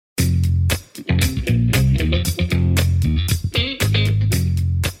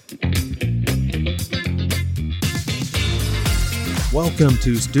Welcome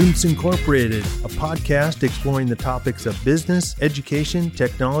to Students Incorporated, a podcast exploring the topics of business, education,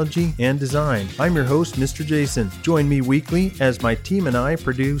 technology, and design. I'm your host, Mr. Jason. Join me weekly as my team and I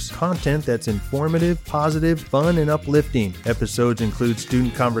produce content that's informative, positive, fun, and uplifting. Episodes include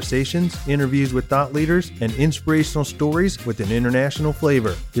student conversations, interviews with thought leaders, and inspirational stories with an international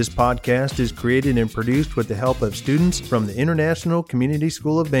flavor. This podcast is created and produced with the help of students from the International Community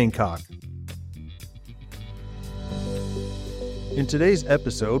School of Bangkok. In today's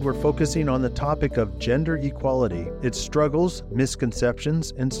episode, we're focusing on the topic of gender equality, its struggles,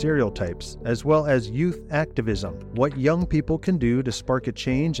 misconceptions, and stereotypes, as well as youth activism, what young people can do to spark a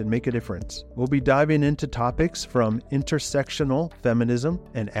change and make a difference. We'll be diving into topics from intersectional feminism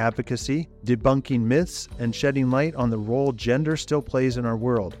and advocacy, debunking myths, and shedding light on the role gender still plays in our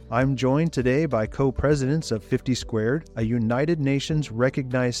world. I'm joined today by co-presidents of 50 Squared, a United Nations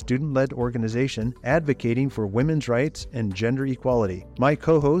recognized student-led organization advocating for women's rights and gender equality. My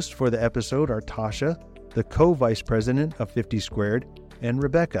co-hosts for the episode are Tasha, the co-vice president of 50 Squared, and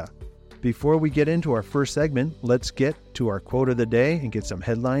Rebecca. Before we get into our first segment, let's get to our quote of the day and get some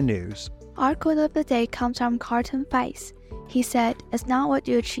headline news. Our quote of the day comes from Carlton Weiss. He said, "It's not what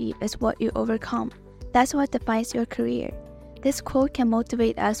you achieve, it's what you overcome. That's what defines your career." This quote can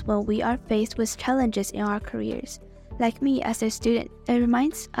motivate us when we are faced with challenges in our careers. Like me as a student, it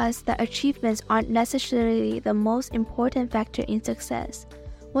reminds us that achievements aren't necessarily the most important factor in success.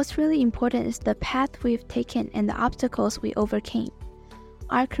 What's really important is the path we've taken and the obstacles we overcame.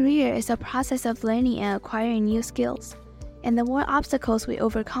 Our career is a process of learning and acquiring new skills. And the more obstacles we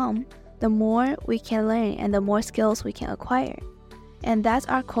overcome, the more we can learn and the more skills we can acquire. And that's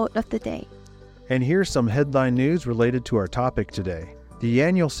our quote of the day. And here's some headline news related to our topic today. The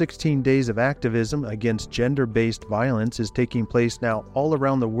annual 16 Days of Activism Against Gender-Based Violence is taking place now all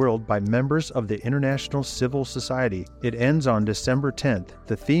around the world by members of the International Civil Society. It ends on December 10th.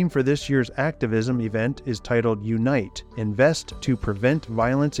 The theme for this year's activism event is titled Unite, Invest to Prevent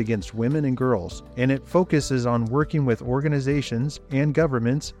Violence Against Women and Girls, and it focuses on working with organizations and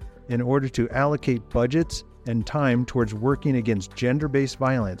governments in order to allocate budgets and time towards working against gender-based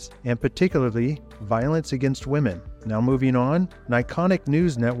violence, and particularly violence against women. Now moving on, an iconic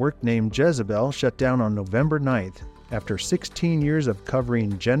news network named Jezebel shut down on November 9th after 16 years of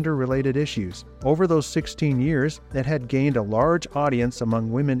covering gender-related issues. Over those 16 years, it had gained a large audience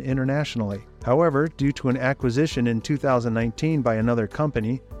among women internationally. However, due to an acquisition in 2019 by another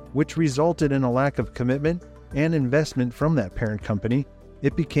company, which resulted in a lack of commitment and investment from that parent company,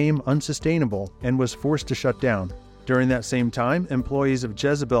 it became unsustainable and was forced to shut down. During that same time, employees of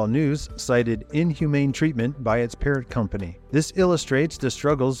Jezebel News cited inhumane treatment by its parent company. This illustrates the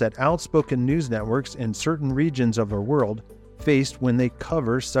struggles that outspoken news networks in certain regions of our world faced when they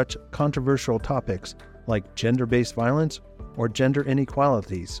cover such controversial topics like gender-based violence or gender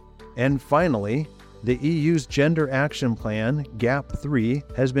inequalities. And finally, the EU's Gender Action Plan, GAP 3,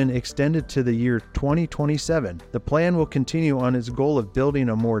 has been extended to the year 2027. The plan will continue on its goal of building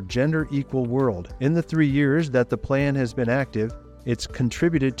a more gender-equal world. In the 3 years that the plan has been active, it's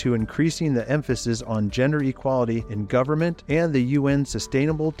contributed to increasing the emphasis on gender equality in government and the UN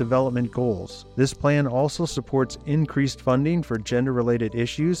Sustainable Development Goals. This plan also supports increased funding for gender-related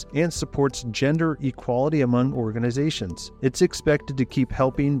issues and supports gender equality among organizations. It's expected to keep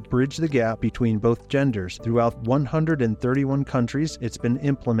helping bridge the gap between both genders throughout 131 countries it's been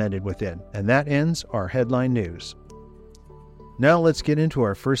implemented within. And that ends our headline news. Now let's get into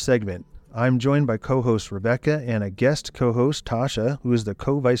our first segment. I'm joined by co-host Rebecca and a guest co-host Tasha, who is the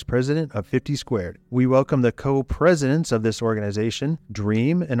co-vice president of 50 Squared. We welcome the co-presidents of this organization,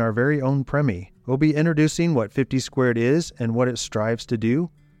 Dream, and our very own Premi. We'll be introducing what 50 Squared is and what it strives to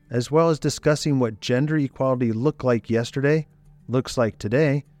do, as well as discussing what gender equality looked like yesterday, looks like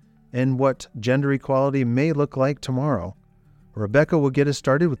today, and what gender equality may look like tomorrow. Rebecca will get us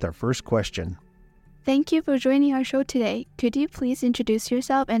started with our first question. Thank you for joining our show today. Could you please introduce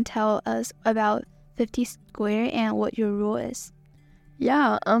yourself and tell us about 50 Square and what your role is?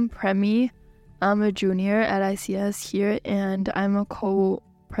 Yeah, I'm Premi. I'm a junior at ICS here, and I'm a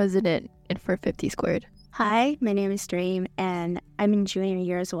co-president for 50 Squared. Hi, my name is Dream, and I'm in junior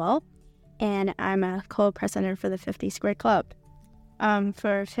year as well, and I'm a co-president for the 50 Squared Club.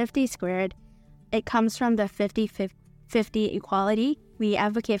 For 50 Squared, it comes from the 50-50 equality. We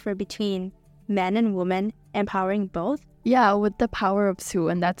advocate for between men and women, empowering both. Yeah, with the power of two,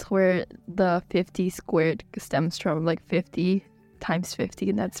 and that's where the 50 Squared stems from, like 50 times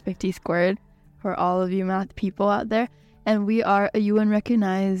 50, and that's 50 Squared for all of you math people out there. And we are a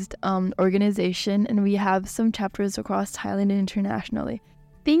UN-recognized organization, and we have some chapters across Thailand and internationally.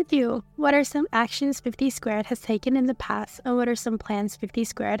 Thank you. What are some actions 50 Squared has taken in the past, and what are some plans 50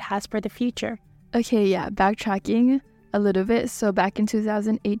 Squared has for the future? Okay, yeah, backtracking a little bit. So back in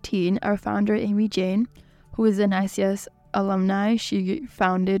 2018, our founder, Amy Jane, who is an ICS alumni, she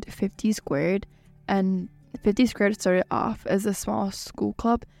founded 50 Squared, and 50 Squared started off as a small school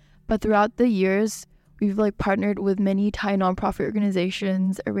club, but throughout the years, we've partnered with many Thai nonprofit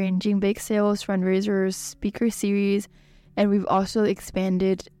organizations, arranging bake sales, fundraisers, speaker series, and we've also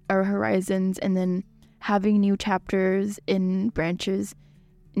expanded our horizons and then having new chapters in branches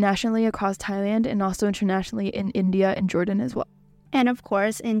nationally across Thailand and also internationally in India and Jordan as well. And of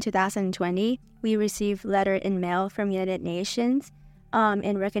course, in 2020, we received letter in mail from United Nations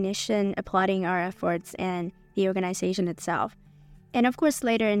in recognition, applauding our efforts and the organization itself. And of course,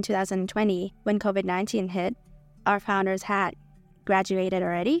 later in 2020, when COVID-19 hit, our founders had graduated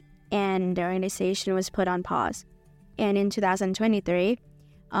already, and the organization was put on pause. And in 2023,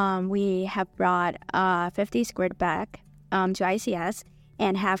 we have brought 50 Squared back to ICS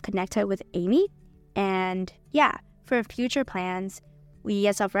and have connected with Amy. And yeah, for future plans, we,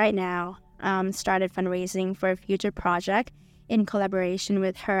 as of right now, started fundraising for a future project in collaboration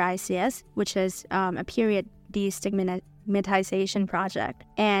with her ICS, which is a period destigmatization project.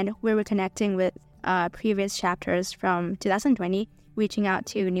 And we're reconnecting with previous chapters from 2020, reaching out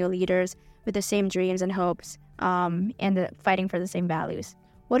to new leaders with the same dreams and hopes and fighting for the same values.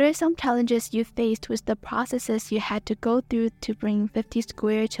 What are some challenges you faced with the processes you had to go through to bring 50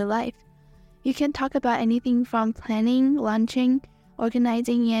 Squared to life? You can talk about anything from planning, launching,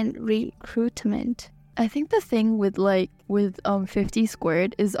 organizing, and recruitment. I think the thing with 50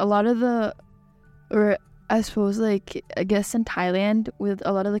 Squared is a lot of I guess in Thailand, with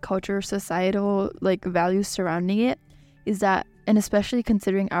a lot of the culture, societal values surrounding it, is that, and especially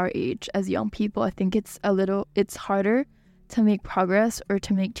considering our age as young people, I think it's harder to make progress or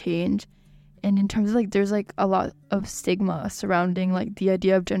to make change. And in terms of there's a lot of stigma surrounding the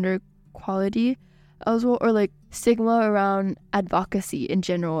idea of gender equality as well, or stigma around advocacy in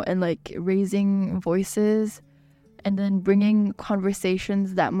general, and raising voices and then bringing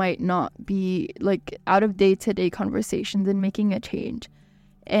conversations that might not be out of day-to-day conversations and making a change.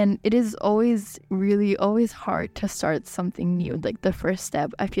 And it is always hard to start something new. The first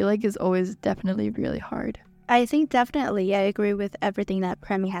step, I feel is always definitely really hard. I think definitely I agree with everything that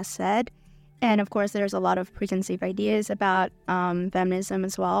Premi has said. And of course, there's a lot of preconceived ideas about feminism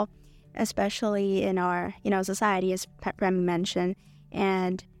as well, especially in our society, as Premi mentioned.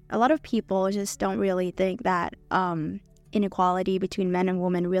 And a lot of people just don't really think that inequality between men and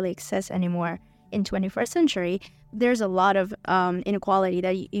women really exists anymore in 21st century. There's a lot of inequality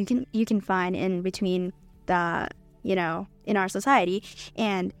that you can find in between in our society.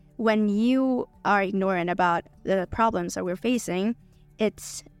 And when you are ignorant about the problems that we're facing,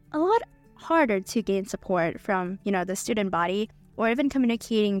 it's a lot harder to gain support from the student body, or even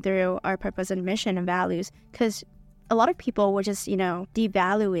communicating through our purpose and mission and values, because a lot of people will just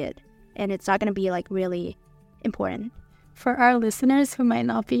devalue it, and it's not going to be really important. For our listeners who might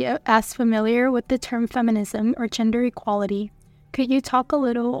not be as familiar with the term feminism or gender equality, could you talk a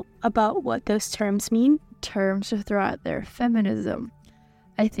little about what those terms mean? Terms to throw out there. Feminism.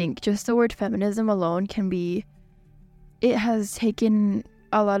 I think just the word feminism alone it has taken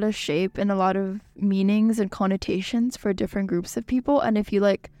a lot of shape and a lot of meanings and connotations for different groups of people. And if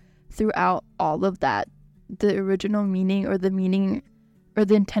you throughout all of that, the original meaning or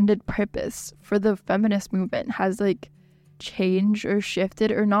the intended purpose for the feminist movement has changed or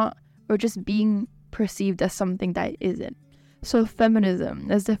shifted or not, or just being perceived as something that isn't. So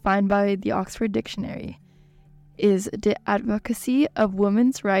feminism, as defined by the Oxford Dictionary, is the advocacy of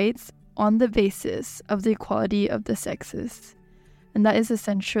women's rights on the basis of the equality of the sexes. And that is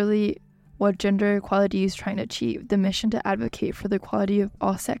essentially what gender equality is trying to achieve, the mission to advocate for the equality of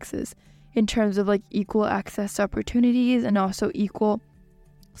all sexes in terms of equal access to opportunities and also equal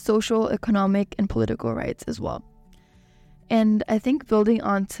social, economic, and political rights as well. And I think building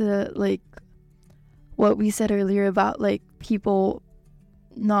onto what we said earlier about people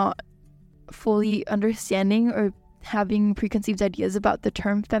not fully understanding or having preconceived ideas about the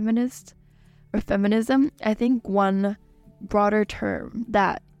term feminist or feminism, I think one broader term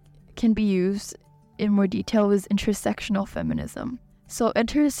that can be used in more detail is intersectional feminism. So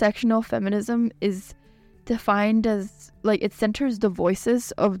intersectional feminism is defined as it centers the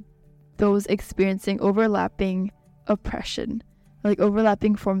voices of those experiencing overlapping oppression,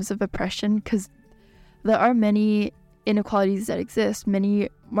 overlapping forms of oppression, because there are many inequalities that exist, many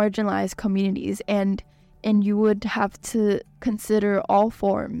marginalized communities, and you would have to consider all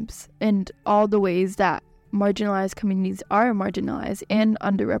forms and all the ways that marginalized communities are marginalized and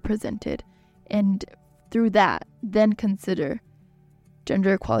underrepresented, and through that then consider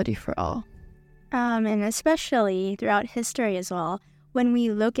gender equality for all. And especially throughout history as well, when we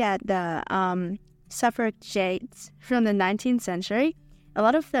look at the suffragettes from the 19th century, a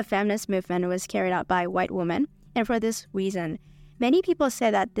lot of the feminist movement was carried out by white women. And for this reason, many people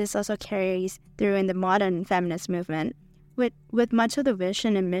say that this also carries through in the modern feminist movement, with much of the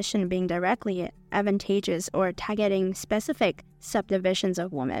vision and mission being directly advantageous or targeting specific subdivisions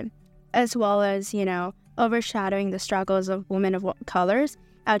of women, as well as, overshadowing the struggles of women of colors,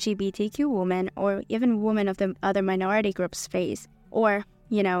 LGBTQ women, or even women of the other minority groups face, or,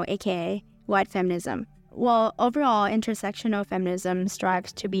 aka white feminism. Well, overall, intersectional feminism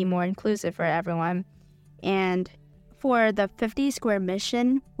strives to be more inclusive for everyone. And for the 50 Square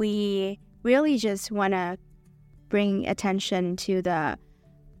mission, we really just want to bring attention to the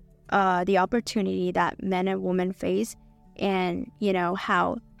opportunity that men and women face, and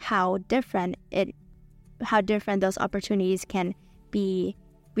how different those opportunities can be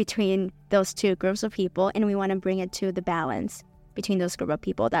between those two groups of people, and we want to bring it to the balance between those group of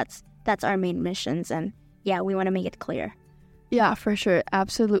people. That's our main missions, and we want to make it clear. Yeah, for sure.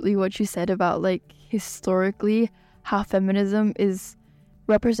 Absolutely what you said about historically how feminism is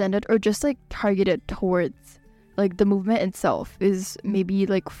represented or just targeted towards the movement itself is maybe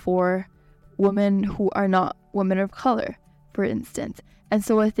for women who are not women of color, for instance. And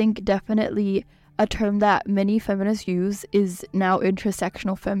so I think definitely a term that many feminists use is now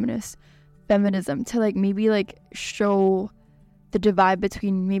intersectional feminism to maybe show the divide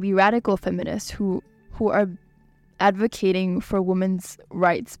between maybe radical feminists who are advocating for women's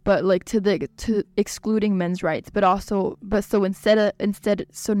rights, but to excluding men's rights, but so instead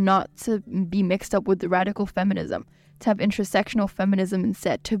not to be mixed up with the radical feminism, to have intersectional feminism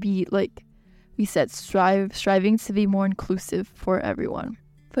instead, to be we said striving to be more inclusive for everyone.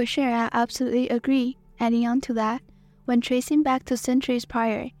 For sure, I absolutely agree. Adding on to that, when tracing back to centuries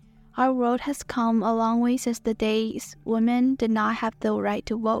prior, our world has come a long way since the days women did not have the right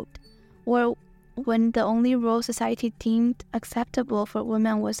to vote, or when the only role society deemed acceptable for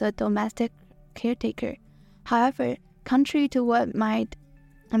women was a domestic caretaker. However, contrary to what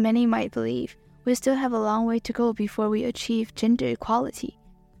many might believe, we still have a long way to go before we achieve gender equality.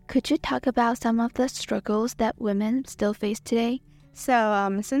 Could you talk about some of the struggles that women still face today?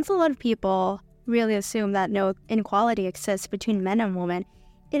 So, since a lot of people really assume that no inequality exists between men and women,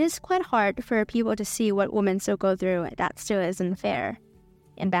 it is quite hard for people to see what women still go through that still isn't fair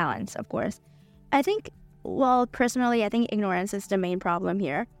and balanced, of course. Personally, I think ignorance is the main problem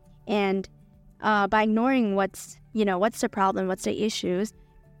here. And by ignoring what's the problem, what's the issues,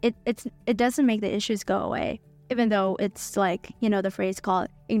 it doesn't make the issues go away. Even though it's the phrase called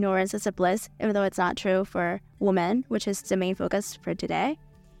ignorance is a bliss, even though it's not true for women, which is the main focus for today.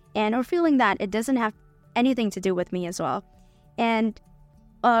 Or feeling that it doesn't have anything to do with me as well. And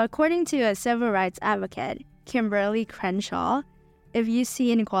according to a civil rights advocate, Kimberly Crenshaw, if you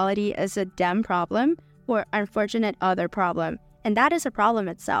see inequality as a them problem or unfortunate other problem, and that is a problem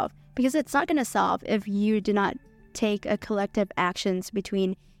itself, because it's not going to solve if you do not take a collective actions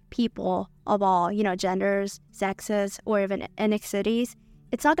between people of all, genders, sexes, or even ethnicities.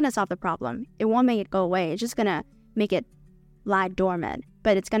 It's not going to solve the problem. It won't make it go away. It's just going to make it lie dormant,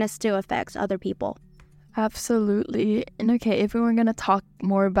 but it's going to still affect other people. Absolutely. And okay, if we were going to talk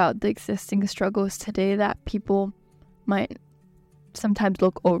more about the existing struggles today that people might sometimes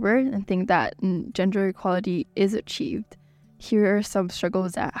look over and think that gender equality is achieved, here are some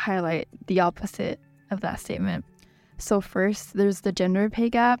struggles that highlight the opposite of that statement. So first, there's the gender pay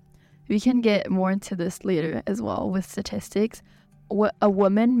gap. We can get more into this later as well with statistics. A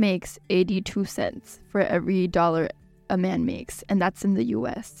woman makes 82 cents for every dollar a man makes, and that's in the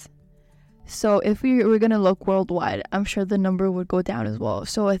US. So if we were going to look worldwide, I'm sure the number would go down as well.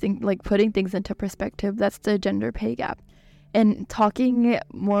 So I think putting things into perspective, that's the gender pay gap. And talking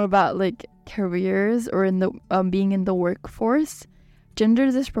more about careers or in the being in the workforce, gender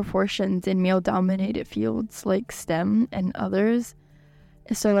disproportions in male-dominated fields like STEM and others.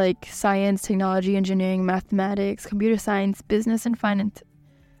 So science, technology, engineering, mathematics, computer science, business and finance,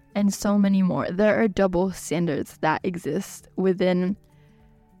 and so many more. There are double standards that exist within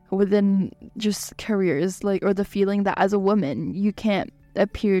just careers, or the feeling that as a woman, you can't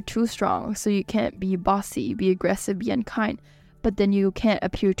appear too strong, so you can't be bossy, be aggressive, be unkind, but then you can't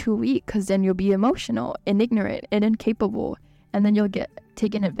appear too weak because then you'll be emotional and ignorant and incapable, and then you'll get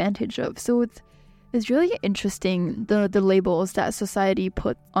taken advantage of. So it's really interesting the labels that society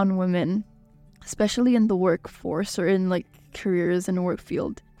put on women, especially in the workforce or in careers in a work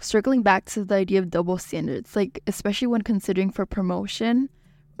field. Circling back to the idea of double standards, like especially when considering for promotion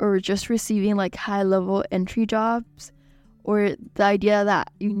or just receiving like high-level entry jobs, or the idea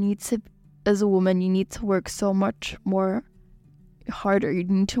that you need to, as a woman, you need to work so much more harder. You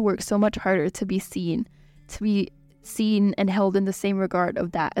need to work so much harder to be seen and held in the same regard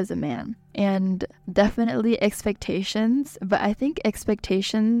of that as a man. And definitely expectations, but I think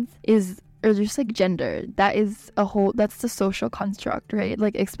expectations or just like gender, that's the social construct, right?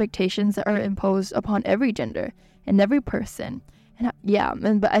 Like expectations that are imposed upon every gender and every person.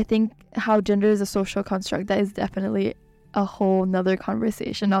 But I think how gender is a social construct, that is definitely a whole nother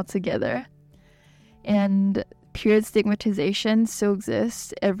conversation altogether. And period stigmatization still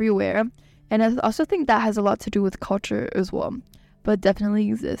exists everywhere. And I also think that has a lot to do with culture as well, but definitely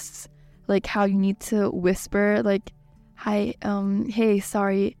exists. Like how you need to whisper, like, hi, hey,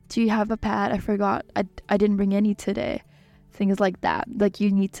 sorry, do you have a pad? I forgot, I didn't bring any today. Things like that. Like you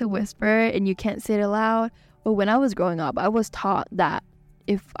need to whisper and you can't say it aloud. But when I was growing up, I was taught that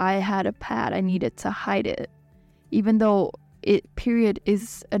if I had a pad, I needed to hide it. Even though period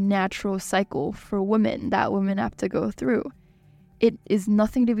is a natural cycle for women that women have to go through. It is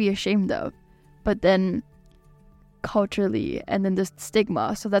nothing to be ashamed of. But then culturally, and then there's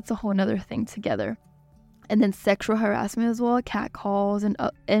stigma, so that's a whole nother thing together. And then sexual harassment as well, catcalls,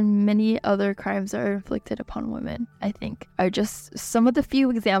 and many other crimes that are inflicted upon women, I think, are just some of the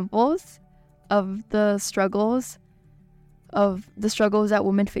few examples of the struggles that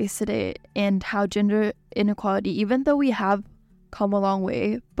women face today, and how gender inequality, even though we have come a long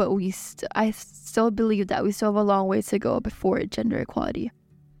way, but I still believe that we still have a long way to go before gender equality.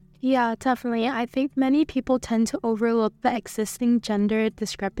 Yeah, definitely. I think many people tend to overlook the existing gender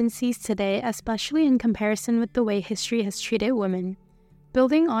discrepancies today, especially in comparison with the way history has treated women.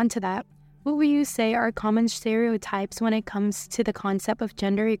 Building on to that, what would you say are common stereotypes when it comes to the concept of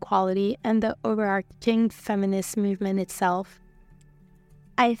gender equality and the overarching feminist movement itself?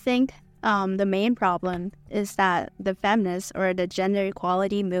 I think the main problem is that the feminist or the gender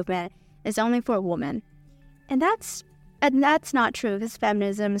equality movement is only for women. And that's not true, because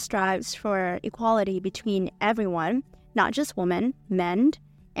feminism strives for equality between everyone, not just women, men,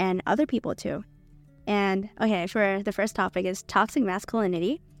 and other people too. And okay, for the first topic is toxic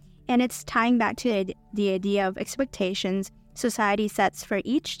masculinity, and it's tying back to the idea of expectations society sets for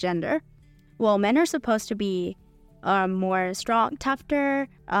each gender. Well, men are supposed to be more strong, tougher.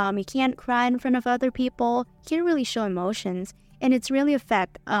 You can't cry in front of other people. You can't really show emotions, and it's really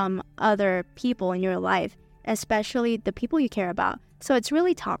affect other people in your life, especially the people you care about. So it's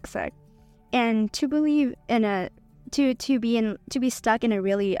really toxic. And to believe in to be stuck in a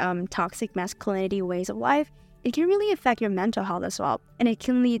really toxic masculinity ways of life, it can really affect your mental health as well, and it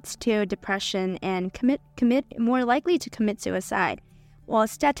can lead to depression and more likely to commit suicide. Well,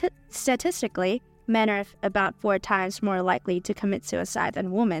 statistically, men are about 4 times more likely to commit suicide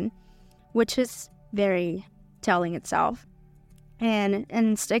than women, which is very telling itself.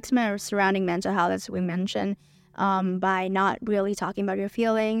 And stigma surrounding mental health, as we mentioned, by not really talking about your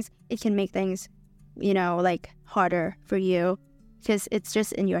feelings, it can make things, harder for you, because it's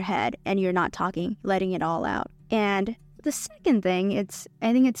just in your head and you're not letting it all out. And the second thing,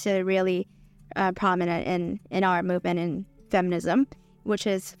 I think it's really prominent in our movement in feminism, which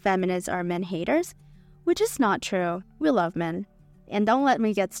is feminists are men haters, which is not true. We love men. And don't let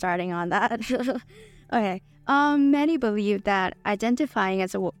me get starting on that. Okay. Many believe that identifying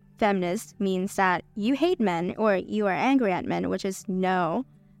as a feminist means that you hate men or you are angry at men, which is no.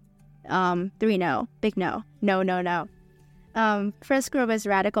 3 no. Big no. No. First group is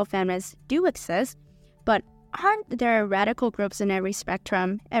radical feminists do exist, but aren't there radical groups in every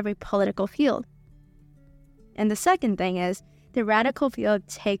spectrum, every political field? And the second thing is the radical field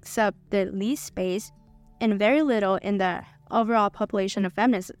takes up the least space and very little in the overall population of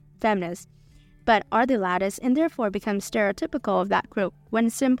feminists, but are the loudest and therefore become stereotypical of that group, when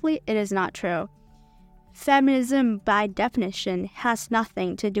simply it is not true. Feminism, by definition, has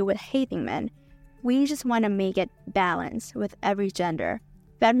nothing to do with hating men. We just want to make it balanced with every gender.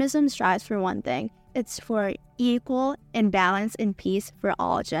 Feminism strives for one thing. It's for equal and balance and peace for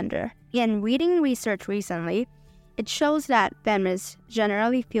all gender. In reading research recently, it shows that feminists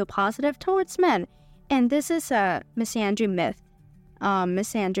generally feel positive towards men. And this is a misandry myth.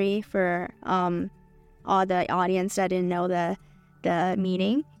 Misandry, for all the audience that didn't know the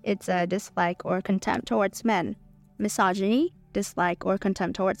meaning, it's a dislike or contempt towards men. Misogyny, dislike or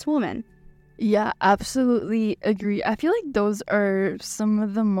contempt towards women. Yeah, absolutely agree. I feel like those are some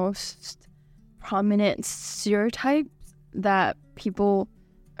of the most prominent stereotypes that people,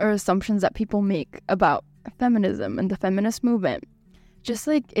 or assumptions that people make about feminism and the feminist movement. Just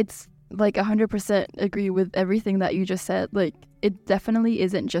like it's like 100% agree with everything that you just said. Like it definitely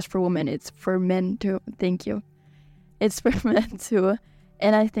isn't just for women, it's for men too. Thank you. It's for men too.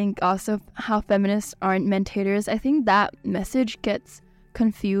 And I think also how feminists aren't mentators, I think that message gets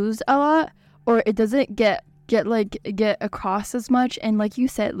confused a lot, or it doesn't get across as much. And like you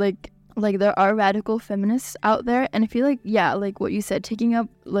said, like there are radical feminists out there, and I feel like, yeah, like what you said, taking up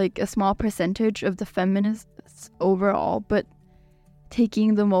like a small percentage of the feminists overall, but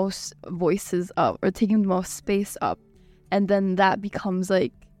taking the most voices up or taking the most space up, and then that becomes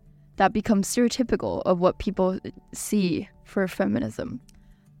stereotypical of what people see for feminism.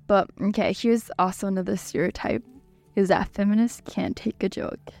 But okay, here's also another stereotype, is that feminists can't take a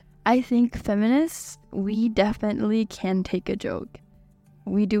joke. I think feminists, we definitely can take a joke.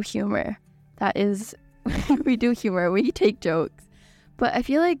 We do humor. That is, we do humor. We take jokes. But I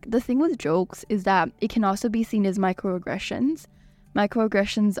feel like the thing with jokes is that it can also be seen as microaggressions.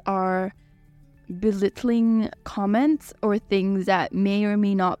 Microaggressions are belittling comments or things that may or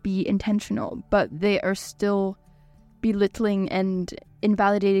may not be intentional, but they are still belittling and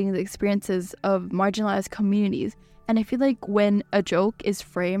invalidating the experiences of marginalized communities. And I feel like when a joke is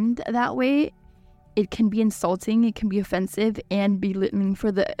framed that way, it can be insulting, it can be offensive, and belittling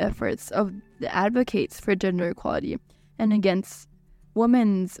for the efforts of the advocates for gender equality and against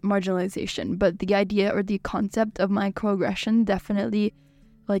women's marginalization. But the idea or the concept of microaggression definitely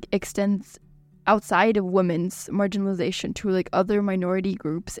like extends outside of women's marginalization to like other minority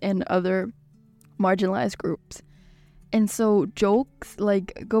groups and other marginalized groups. And so jokes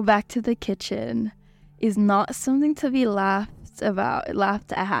like go back to the kitchen is not something to be laughed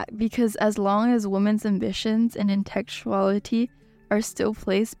at, because as long as women's ambitions and intellectuality are still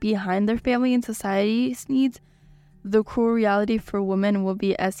placed behind their family and society's needs, the cruel reality for women will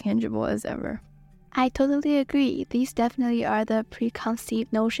be as tangible as ever. I totally agree. These definitely are the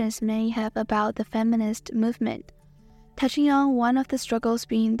preconceived notions many have about the feminist movement. Touching on one of the struggles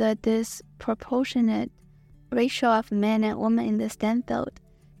being the disproportionate ratio of men and women in the STEM field.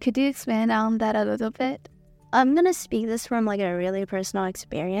 Could you expand on that a little bit? I'm gonna speak this from like a really personal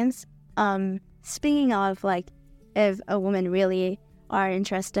experience. Speaking of like, if a woman really are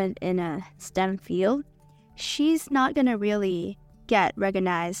interested in a STEM field, she's not gonna really get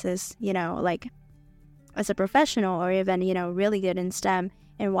recognized as, like as a professional or even, really good in STEM.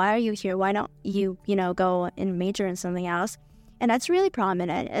 And why are you here? Why don't you, go and major in something else? And that's really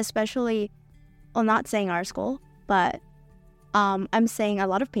prominent, especially, well, not saying our school, but I'm saying a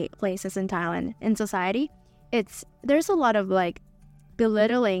lot of places in Thailand, in society. There's a lot of like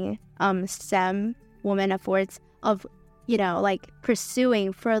belittling STEM women efforts of, like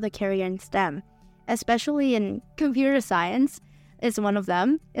pursuing further career in STEM, especially in computer science is one of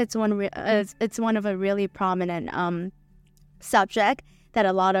them. It's one of a really prominent subject that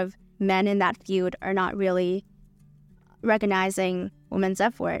a lot of men in that field are not really recognizing women's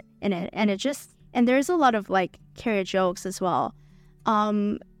effort in it, and there's a lot of like career jokes as well.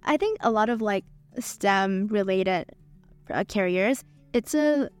 I think a lot of like STEM related careers,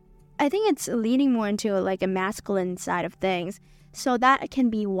 I think it's leaning more into like a masculine side of things, so that can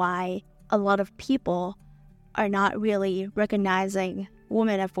be why a lot of people are not really recognizing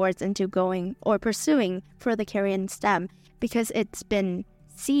women efforts into going or pursuing further career in STEM, because it's been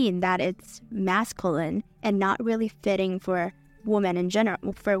seen that it's masculine and not really fitting for women in general.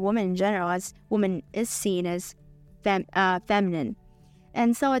 For women in general, as woman is seen as feminine,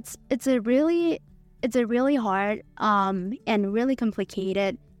 and so it's a really hard and really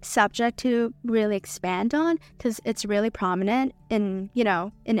complicated subject to really expand on, because it's really prominent in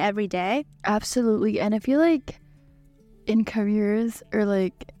every day. Absolutely. And I feel like in careers, or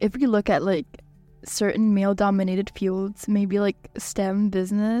like if we look at like certain male dominated fields, maybe like STEM,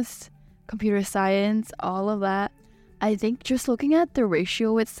 business, computer science, all of that, I think just looking at the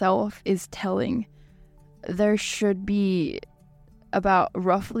ratio itself is telling. There should be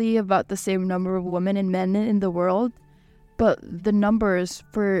roughly about the same number of women and men in the world, but the numbers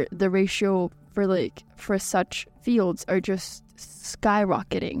for the ratio for such fields are just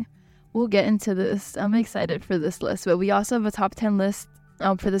skyrocketing. We'll get into this. I'm excited for this list, but we also have a top 10 list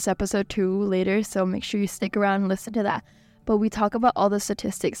for this episode too later, so make sure you stick around and listen to that. But we talk about all the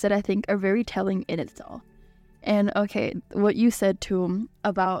statistics that I think are very telling in itself. And okay, what you said too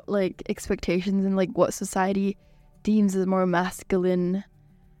about like expectations and like what society deems as more masculine,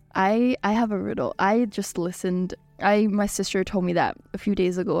 I have a riddle. I just listened. My sister told me that a few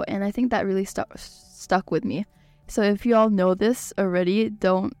days ago, and I think that really stuck with me. So if you all know this already,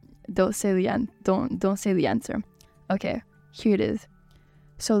 don't say the answer. Okay, here it is.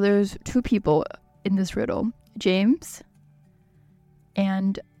 So there's two people in this riddle. James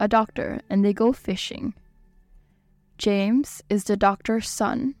and a doctor, and they go fishing. James is the doctor's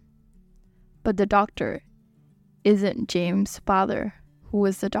son, but the doctor isn't James' father, who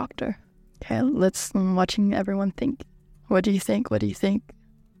is the doctor. Okay, I'm watching everyone think. What do you think?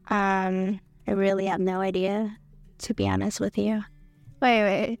 I really have no idea, to be honest with you.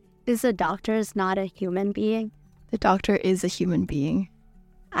 Wait. Is the doctor not a human being? The doctor is a human being.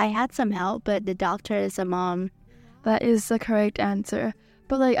 I had some help, but the doctor is a mom. That is the correct answer.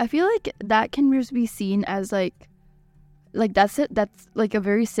 But like, I feel like that can just be seen as like that's it. That's like a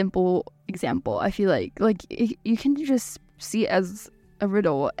very simple example. I feel like you can just see it as a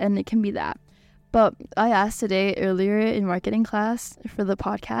riddle, and it can be that. But I asked today earlier in marketing class for the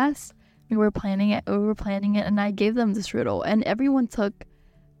podcast. We were planning it, and I gave them this riddle, and everyone took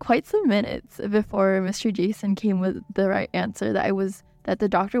quite some minutes before Mr. Jason came with the right answer that the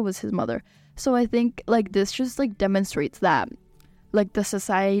doctor was his mother. So I think like this just like demonstrates that like the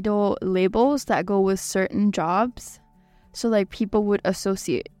societal labels that go with certain jobs. So like people would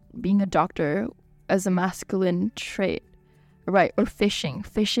associate being a doctor as a masculine trait, right? Or fishing.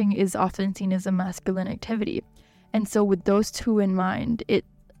 Fishing is often seen as a masculine activity. And so with those two in mind,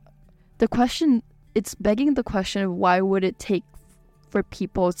 it's begging the question of why would it take for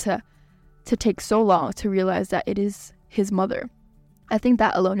people to take so long to realize that it is his mother. I think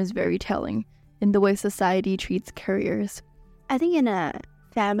that alone is very telling in the way society treats careers. I think in a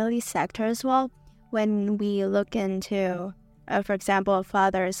family sector as well, when we look into, for example, a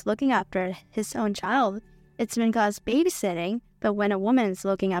father is looking after his own child, it's been called babysitting. But when a woman is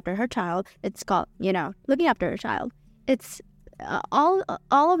looking after her child, it's called, looking after her child. It's all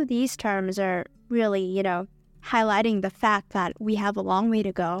of these terms are really, highlighting the fact that we have a long way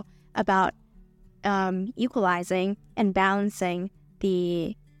to go about equalizing and balancing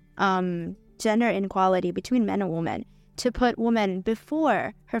the gender inequality between men and women, to put women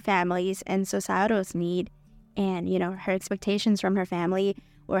before her families and societal's need and, her expectations from her family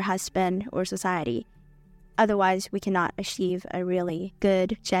or husband or society. Otherwise, we cannot achieve a really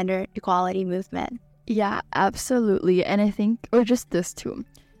good gender equality movement. Yeah, absolutely. And I think, or just this too.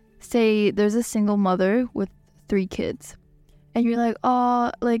 Say there's a single mother with 3 kids. And you're like,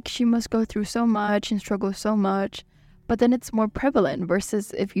 oh, like she must go through so much and struggle so much. But then it's more prevalent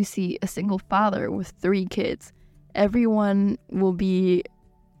versus if you see a single father with 3 kids, everyone will be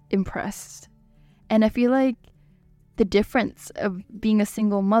impressed. And I feel like the difference of being a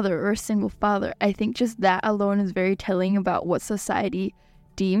single mother or a single father, I think just that alone is very telling about what society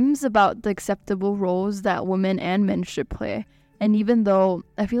deems about the acceptable roles that women and men should play. And even though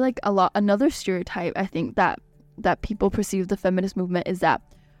I feel like another stereotype I think that people perceive the feminist movement is that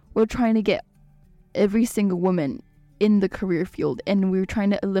we're trying to get every single woman in the career field, and we're trying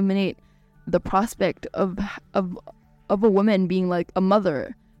to eliminate the prospect of a woman being like a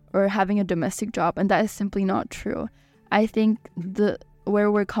mother or having a domestic job, and that is simply not true. I think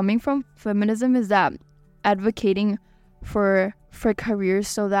where we're coming from, feminism, is that advocating for careers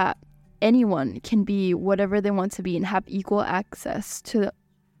so that anyone can be whatever they want to be and have equal access to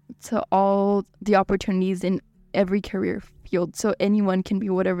all the opportunities in every career field, so anyone can be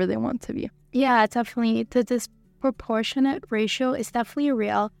whatever they want to be. Yeah, definitely. The disproportionate ratio is definitely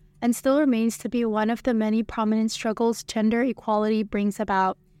real and still remains to be one of the many prominent struggles gender equality brings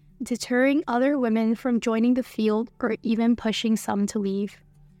about, deterring other women from joining the field or even pushing some to leave.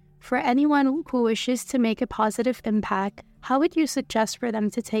 For anyone who wishes to make a positive impact, how would you suggest for them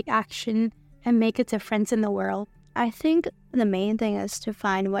to take action and make a difference in the world? I think the main thing is to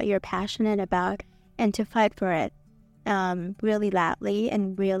find what you're passionate about and to fight for it really loudly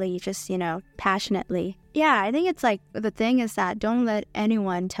and really just, passionately. Yeah, I think it's like the thing is that don't let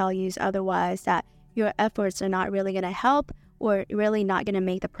anyone tell you otherwise, that your efforts are not really going to help or really not going to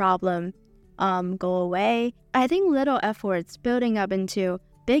make the problem go away. I think little efforts building up into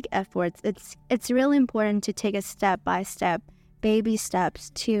big efforts, it's really important to take a step by step, baby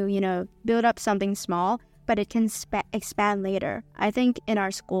steps to, build up something small, but it can expand later. I think in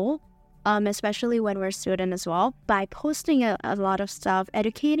our school, especially when we're students as well, by posting a lot of stuff,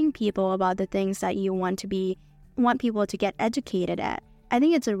 educating people about the things that you want people to get educated at. I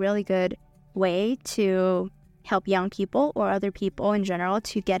think it's a really good way to help young people or other people in general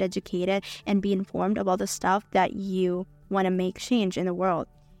to get educated and be informed about the stuff that you want to make change in the world.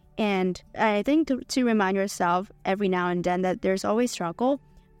 And I think to remind yourself every now and then that there's always struggle,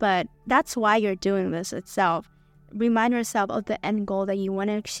 but that's why you're doing this itself. Remind yourself of the end goal that you want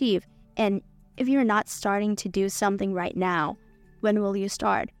to achieve. And if you're not starting to do something right now, when will you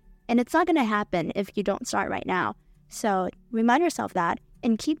start? And it's not going to happen if you don't start right now. So remind yourself that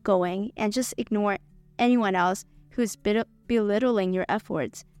and keep going and just ignore anyone else who's belittling your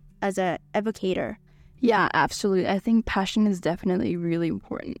efforts as an advocator. Yeah, absolutely. I think passion is definitely really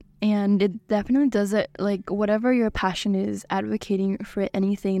important. And it definitely does it, like, whatever your passion is, advocating for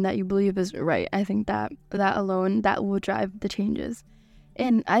anything that you believe is right. I think that alone, that will drive the changes.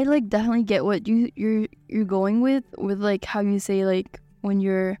 And I, like, definitely get what you're going with like, how you say, like, when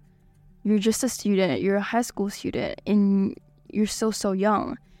you're just a student, you're a high school student, and you're still so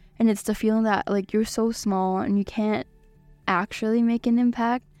young. And it's the feeling that, like, you're so small and you can't actually make an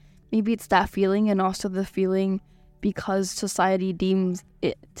impact. Maybe it's that feeling, and also the feeling because society deems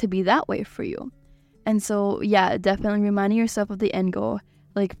it to be that way for you. And so, yeah, definitely reminding yourself of the end goal.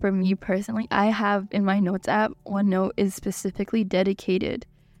 Like, for me personally, I have in my notes app, one note is specifically dedicated.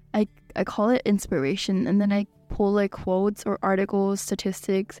 I call it inspiration, and then I pull, like, quotes or articles,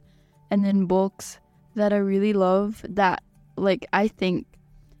 statistics, and then books that I really love that, like, I think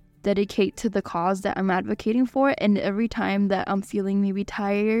dedicate to the cause that I'm advocating for. And every time that I'm feeling maybe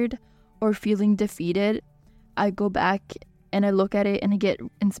tired or feeling defeated, I go back and I look at it and I get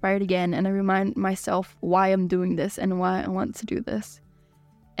inspired again, and I remind myself why I'm doing this and why I want to do this.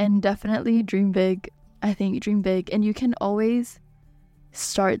 And definitely dream big. I think dream big, and you can always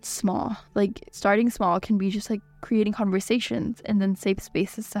start small. Like, starting small can be just like creating conversations and then safe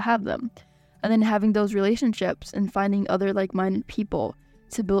spaces to have them, and then having those relationships and finding other like-minded people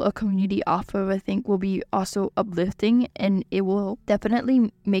to build a community off of, I think will be also uplifting, and it will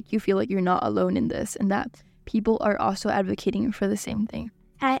definitely make you feel like you're not alone in this, and that people are also advocating for the same thing.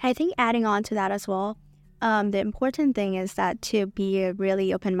 I think adding on to that as well, the important thing is that to be a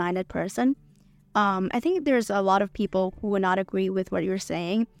really open-minded person. I think there's a lot of people who would not agree with what you're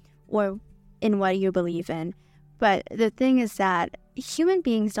saying or in what you believe in. But the thing is that human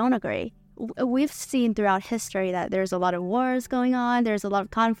beings don't agree. We've seen throughout history that there's a lot of wars going on. There's a lot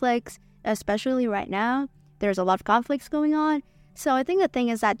of conflicts, especially right now. There's a lot of conflicts going on. So I think the thing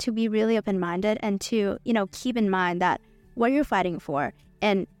is that to be really open-minded and to, keep in mind that what you're fighting for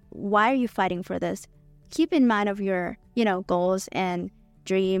and why are you fighting for this. Keep in mind of your, goals and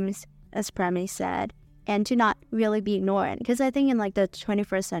dreams, as Premi said, and to not really be ignorant. Because I think in like the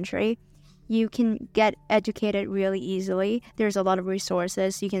 21st century, you can get educated really easily. There's a lot of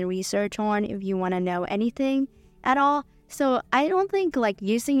resources you can research on if you want to know anything at all. So I don't think like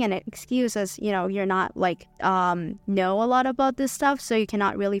using an excuse as, you're not like know a lot about this stuff, so you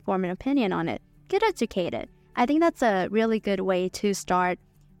cannot really form an opinion on it. Get educated. I think that's a really good way to start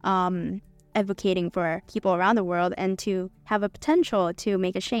advocating for people around the world and to have a potential to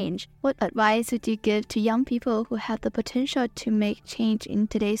make a change. What advice would you give to young people who have the potential to make change in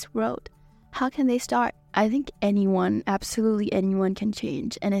today's world? How can they start? I think anyone, absolutely anyone can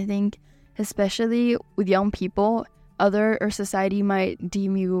change. And I think especially with young people, society might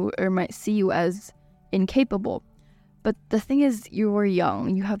deem you or might see you as incapable. But the thing is, you are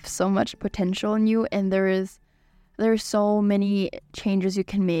young. You have so much potential in you, and there are so many changes you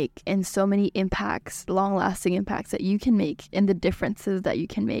can make and so many impacts, long-lasting impacts that you can make and the differences that you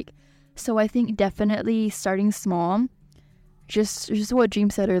can make. So I think definitely starting small, just what Dream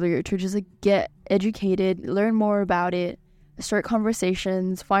said earlier, to just like get educated, learn more about it, start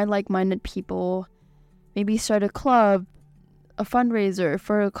conversations, find like-minded people, maybe start a club, a fundraiser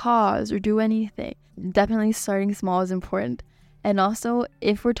for a cause, or do anything. Definitely starting small is important. And also,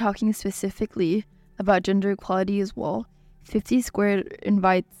 if we're talking specifically about gender equality as well, 50 Squared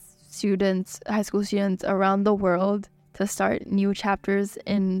invites students, high school students around the world to start new chapters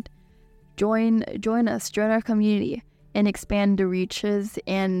and join our community and expand the reaches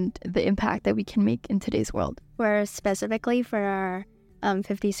and the impact that we can make in today's world. Where specifically for our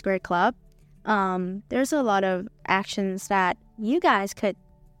 50 Squared Club, there's a lot of actions that you guys could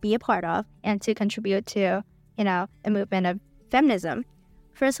be a part of and to contribute to, a movement of feminism.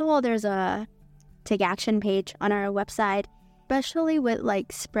 First of all, there's a Take Action page on our website, especially with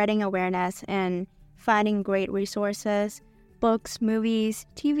like spreading awareness and finding great resources, books, movies,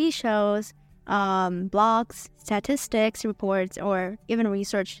 TV shows, blogs, statistics, reports, or even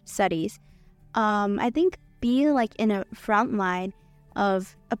research studies. I think being like in a front line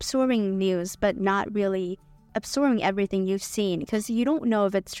of absorbing news, but not really absorbing everything you've seen, because you don't know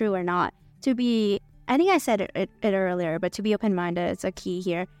if it's true or not. I think I said it earlier, but to be open-minded is a key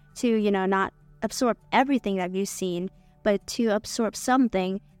here. To, not absorb everything that you've seen, but to absorb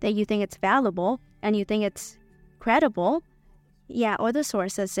something that you think it's valuable and you think it's credible. Yeah, or the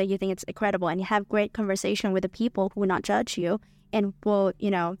sources that you think it's credible, and you have great conversation with the people who will not judge you and will,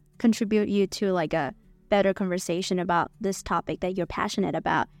 contribute you to like a better conversation about this topic that you're passionate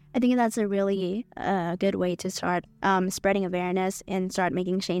about. I think that's a really good way to start spreading awareness and start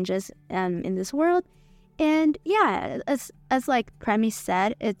making changes in this world. And yeah, as like Premi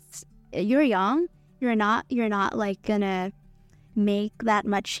said, you're young. You're not like gonna make that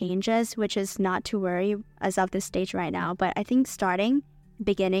much changes, which is not to worry as of this stage right now. But I think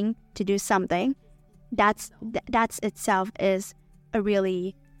beginning to do something, that's itself is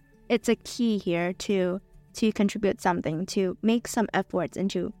it's a key here to contribute something, to make some efforts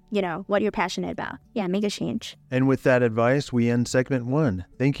into, what you're passionate about. Yeah, make a change. And with that advice, we end segment 1.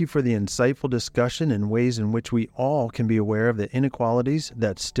 Thank you for the insightful discussion and ways in which we all can be aware of the inequalities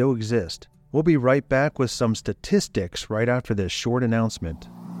that still exist. We'll be right back with some statistics right after this short announcement.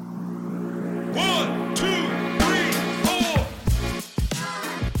 1, 2, 3, 4.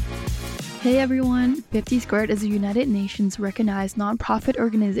 Hey everyone, 50 Squared is a United Nations recognized nonprofit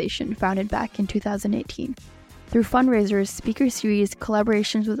organization founded back in 2018. Through fundraisers, speaker series,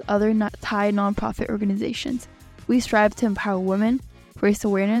 collaborations with other Thai nonprofit organizations, we strive to empower women, raise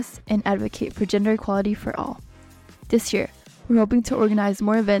awareness, and advocate for gender equality for all. This year, we're hoping to organize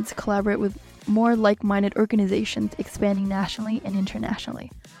more events, collaborate with more like-minded organizations, expanding nationally and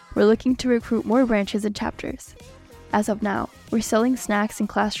internationally. We're looking to recruit more branches and chapters. As of now, we're selling snacks in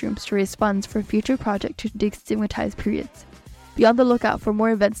classrooms to raise funds for a future project to destigmatize periods. Be on the lookout for more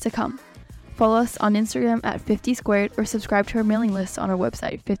events to come. Follow us on Instagram at 50 Squared or subscribe to our mailing list on our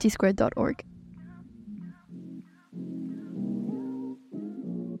website, 50squared.org.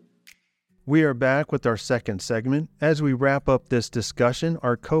 We are back with our second segment. As we wrap up this discussion,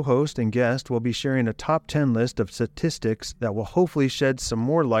 our co-host and guest will be sharing a top 10 list of statistics that will hopefully shed some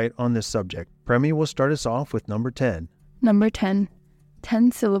more light on this subject. Premi will start us off with number 10. Number 10.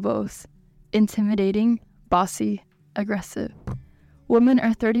 10 syllables. Intimidating, bossy, aggressive. Women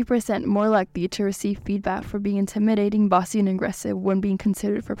are 30% more likely to receive feedback for being intimidating, bossy, and aggressive when being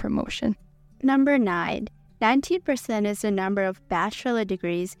considered for promotion. Number 9. 19% is the number of bachelor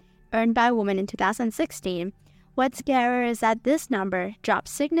degrees earned by women in 2016. What's scarier is that this number dropped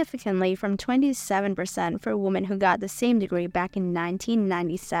significantly from 27% for women who got the same degree back in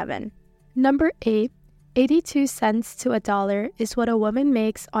 1997. Number 8. 82 cents to $1 is what a woman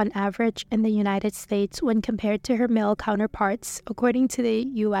makes on average in the United States when compared to her male counterparts, according to the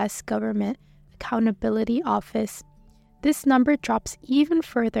U.S. Government Accountability Office. This number drops even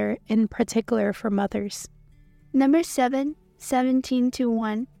further, in particular for mothers. Number 7. 17 to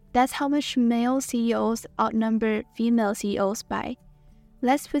 1. That's how much male CEOs outnumber female CEOs by.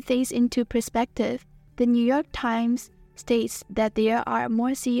 Let's put things into perspective. The New York Times states that there are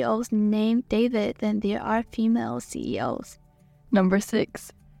more CEOs named David than there are female CEOs. Number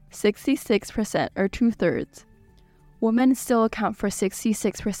 6. 66% or 2/3. Women still account for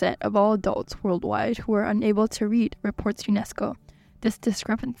 66% of all adults worldwide who are unable to read, reports UNESCO. This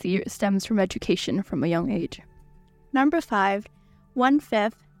discrepancy stems from education from a young age. Number 5.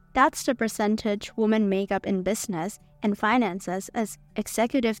 1/5. That's the percentage women make up in business and finances as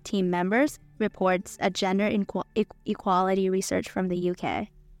executive team members, reports a gender equality research from the UK.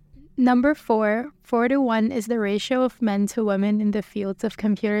 Number 4. 4 to 1 is the ratio of men to women in the fields of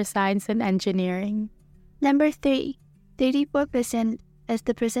computer science and engineering. Number 3. 34% is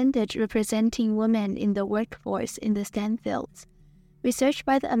the percentage representing women in the workforce in the STEM fields. Research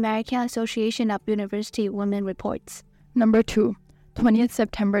by the American Association of University Women reports. Number 2. 20th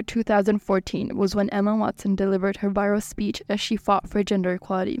September 2014 was when Emma Watson delivered her viral speech as she fought for gender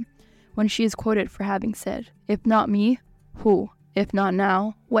equality, when she is quoted for having said, "If not me, who? If not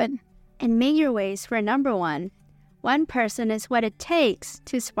now, when?" And make your ways for number 1. One person is what it takes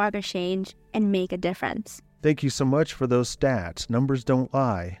to spark a change and make a difference. Thank you so much for those stats. Numbers don't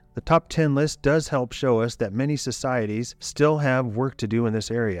lie. The top 10 list does help show us that many societies still have work to do in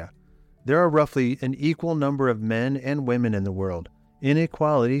this area. There are roughly an equal number of men and women in the world.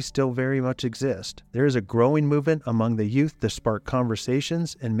 Inequality still very much exists. There is a growing movement among the youth to spark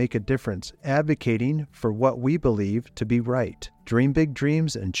conversations and make a difference, advocating for what we believe to be right. Dream big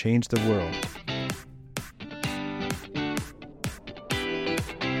dreams and change the world.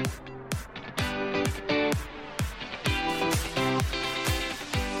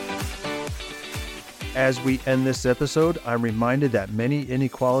 As we end this episode, I'm reminded that many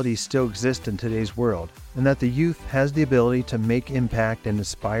inequalities still exist in today's world, and that the youth has the ability to make impact and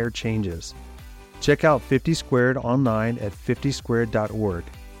inspire changes. Check out 50 Squared online at 50squared.org,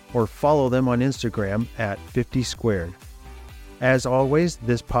 or follow them on Instagram at 50 Squared. As always,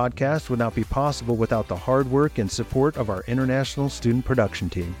 this podcast would not be possible without the hard work and support of our international student production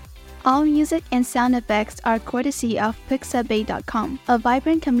team. All music and sound effects are courtesy of pixabay.com, a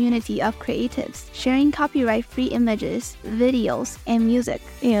vibrant community of creatives sharing copyright-free images, videos, and music.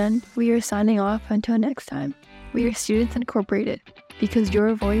 And we are signing off until next time. We are Students Incorporated, because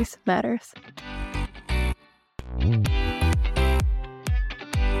your voice matters.